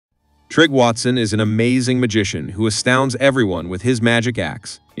Trigg Watson is an amazing magician who astounds everyone with his magic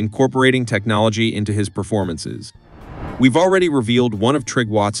acts, incorporating technology into his performances. We've already revealed one of Trigg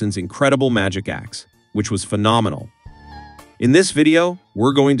Watson's incredible magic acts, which was phenomenal. In this video,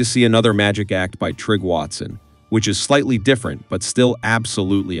 we're going to see another magic act by Trigg Watson, which is slightly different but still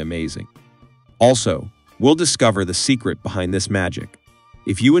absolutely amazing. Also, we'll discover the secret behind this magic.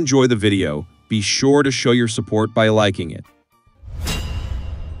 If you enjoy the video, be sure to show your support by liking it.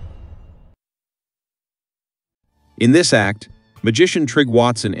 In this act, magician Trigg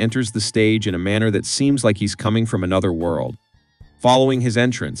Watson enters the stage in a manner that seems like he's coming from another world. Following his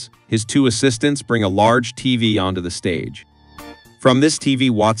entrance, his two assistants bring a large TV onto the stage. From this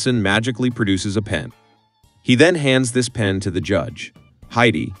TV, Watson magically produces a pen. He then hands this pen to the judge,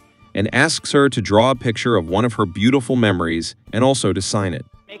 Heidi, and asks her to draw a picture of one of her beautiful memories and also to sign it.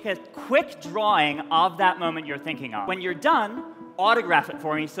 Make a quick drawing of that moment you're thinking of. When you're done, autograph it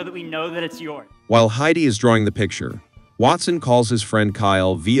for me so that we know that it's yours. While Heidi is drawing the picture, Watson calls his friend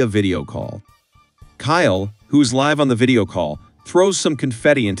Kyle via video call. Kyle, who is live on the video call, throws some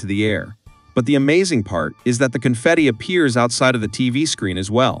confetti into the air. But the amazing part is that the confetti appears outside of the TV screen as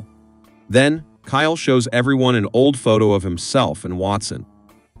well. Then, Kyle shows everyone an old photo of himself and Watson.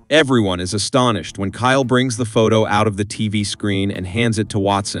 Everyone is astonished when Kyle brings the photo out of the TV screen and hands it to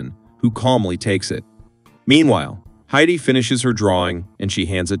Watson, who calmly takes it. Meanwhile, Heidi finishes her drawing and she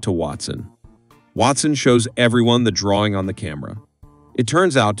hands it to Watson. Watson shows everyone the drawing on the camera. It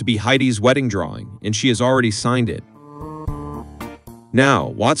turns out to be Heidi's wedding drawing, and she has already signed it. Now,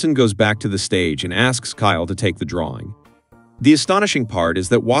 Watson goes back to the stage and asks Kyle to take the drawing. The astonishing part is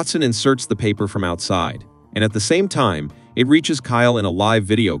that Watson inserts the paper from outside, and at the same time, it reaches Kyle in a live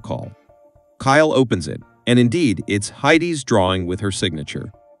video call. Kyle opens it, and indeed, it's Heidi's drawing with her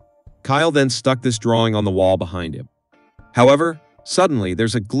signature. Kyle then stuck this drawing on the wall behind him. However, suddenly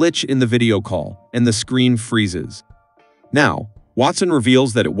there's a glitch in the video call, and the screen freezes. Now, Watson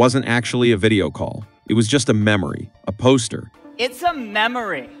reveals that it wasn't actually a video call. It was just a memory, a poster. It's a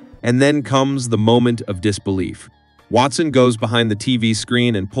memory. And then comes the moment of disbelief. Watson goes behind the TV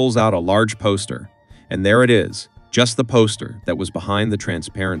screen and pulls out a large poster. And there it is, just the poster that was behind the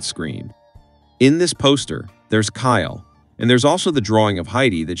transparent screen. In this poster, there's Kyle, and there's also the drawing of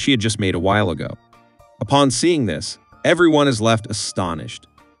Heidi that she had just made a while ago. Upon seeing this, everyone is left astonished.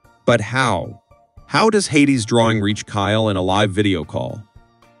 But how? How does Heidi's drawing reach Kyle in a live video call?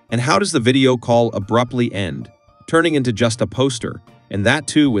 And how does the video call abruptly end, turning into just a poster, and that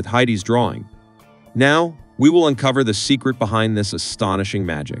too with Heidi's drawing? Now, we will uncover the secret behind this astonishing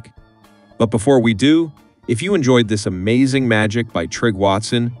magic. But before we do, if you enjoyed this amazing magic by Trigg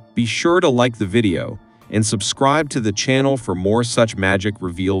Watson, be sure to like the video and subscribe to the channel for more such magic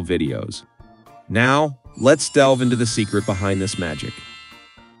reveal videos. Now, let's delve into the secret behind this magic.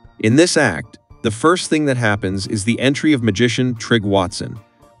 In this act, the first thing that happens is the entry of magician Trigg Watson,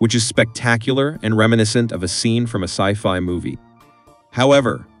 which is spectacular and reminiscent of a scene from a sci-fi movie.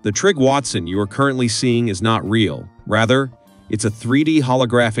 However, the Trigg Watson you are currently seeing is not real. Rather, it's a 3D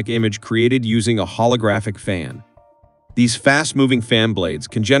holographic image created using a holographic fan. These fast-moving fan blades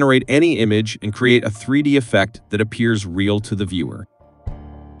can generate any image and create a 3D effect that appears real to the viewer.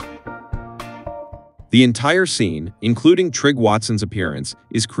 The entire scene, including Trigg Watson's appearance,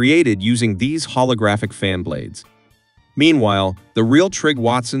 is created using these holographic fan blades. Meanwhile, the real Trigg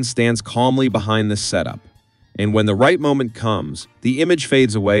Watson stands calmly behind this setup, and when the right moment comes, the image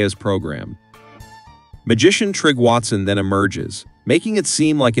fades away as programmed. Magician Trigg Watson then emerges, making it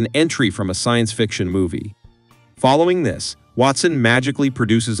seem like an entry from a science fiction movie. Following this, Watson magically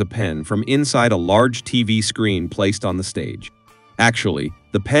produces a pen from inside a large TV screen placed on the stage. Actually,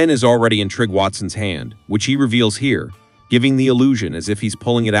 the pen is already in Trigg Watson's hand, which he reveals here, giving the illusion as if he's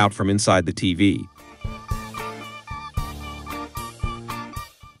pulling it out from inside the TV.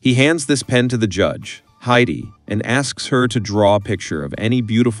 He hands this pen to the judge, Heidi, and asks her to draw a picture of any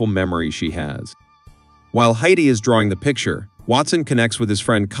beautiful memory she has. While Heidi is drawing the picture, Watson connects with his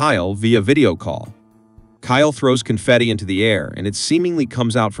friend Kyle via video call. Kyle throws confetti into the air and it seemingly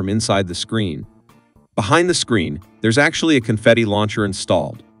comes out from inside the screen. Behind the screen, there's actually a confetti launcher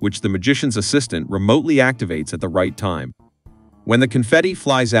installed, which the magician's assistant remotely activates at the right time. When the confetti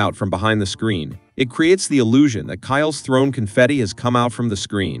flies out from behind the screen, it creates the illusion that Kyle's thrown confetti has come out from the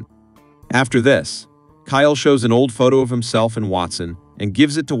screen. After this, Kyle shows an old photo of himself and Watson and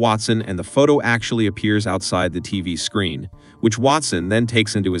gives it to Watson, and the photo actually appears outside the TV screen, which Watson then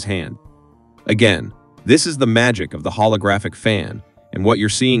takes into his hand. Again, this is the magic of the holographic fan, and what you're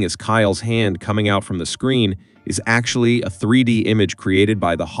seeing is Kyle's hand coming out from the screen is actually a 3D image created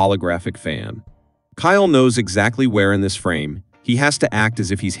by the holographic fan. Kyle knows exactly where in this frame he he has to act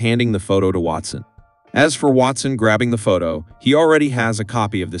as if he's handing the photo to Watson. As for Watson grabbing the photo, he already has a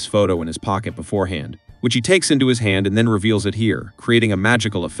copy of this photo in his pocket beforehand, which he takes into his hand and then reveals it here, creating a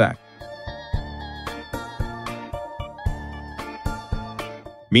magical effect.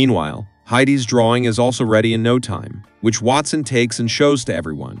 Meanwhile, Heidi's drawing is also ready in no time, which Watson takes and shows to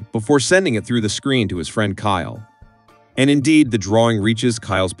everyone before sending it through the screen to his friend Kyle. And indeed, the drawing reaches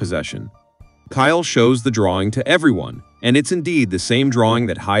Kyle's possession. Kyle shows the drawing to everyone, and it's indeed the same drawing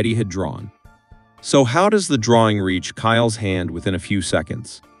that Heidi had drawn. So how does the drawing reach Kyle's hand within a few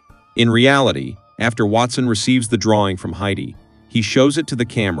seconds? In reality, after Watson receives the drawing from Heidi, he shows it to the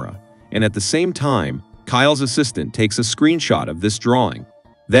camera, and at the same time, Kyle's assistant takes a screenshot of this drawing.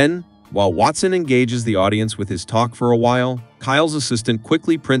 Then, while Watson engages the audience with his talk for a while, Kyle's assistant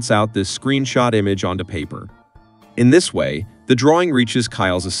quickly prints out this screenshot image onto paper. In this way, the drawing reaches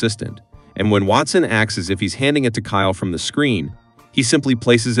Kyle's assistant, and when Watson acts as if he's handing it to Kyle from the screen, he simply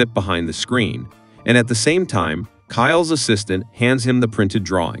places it behind the screen, and at the same time, Kyle's assistant hands him the printed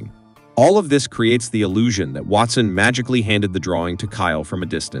drawing. All of this creates the illusion that Watson magically handed the drawing to Kyle from a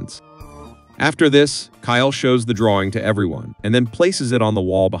distance. After this, Kyle shows the drawing to everyone and then places it on the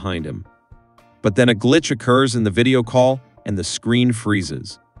wall behind him. But then a glitch occurs in the video call and the screen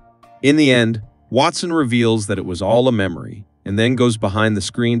freezes. In the end, Watson reveals that it was all a memory and then goes behind the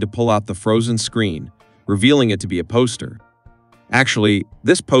screen to pull out the frozen screen, revealing it to be a poster. Actually,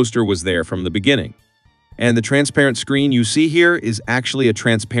 this poster was there from the beginning. And the transparent screen you see here is actually a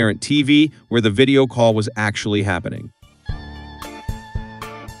transparent TV where the video call was actually happening.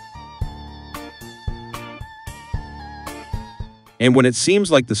 And when it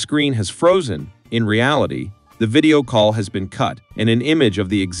seems like the screen has frozen, in reality, the video call has been cut and an image of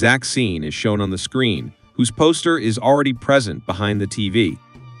the exact scene is shown on the screen, whose poster is already present behind the TV.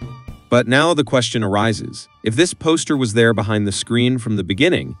 But now the question arises, if this poster was there behind the screen from the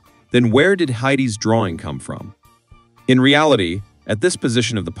beginning, then where did Heidi's drawing come from? In reality, at this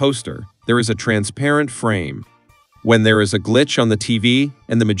position of the poster, there is a transparent frame. When there is a glitch on the TV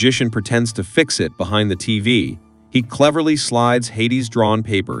and the magician pretends to fix it behind the TV, he cleverly slides Heidi's drawn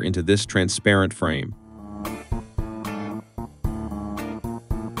paper into this transparent frame.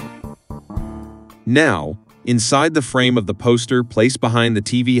 Now, inside the frame of the poster placed behind the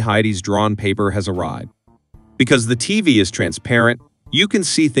TV, Heidi's drawn paper has arrived. Because the TV is transparent, you can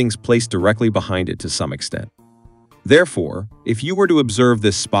see things placed directly behind it to some extent. Therefore, if you were to observe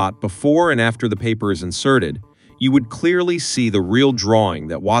this spot before and after the paper is inserted, you would clearly see the real drawing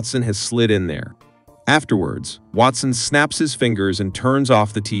that Watson has slid in there. Afterwards, Watson snaps his fingers and turns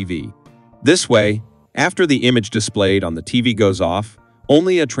off the TV. This way, after the image displayed on the TV goes off,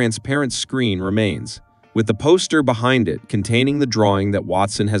 only a transparent screen remains, with the poster behind it containing the drawing that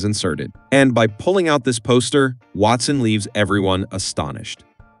Watson has inserted. And by pulling out this poster, Watson leaves everyone astonished.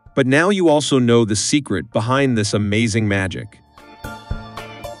 But now you also know the secret behind this amazing magic.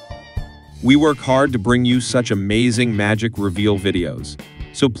 We work hard to bring you such amazing magic reveal videos,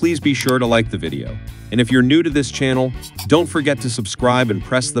 so please be sure to like the video. And if you're new to this channel, don't forget to subscribe and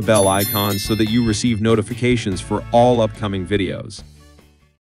press the bell icon so that you receive notifications for all upcoming videos.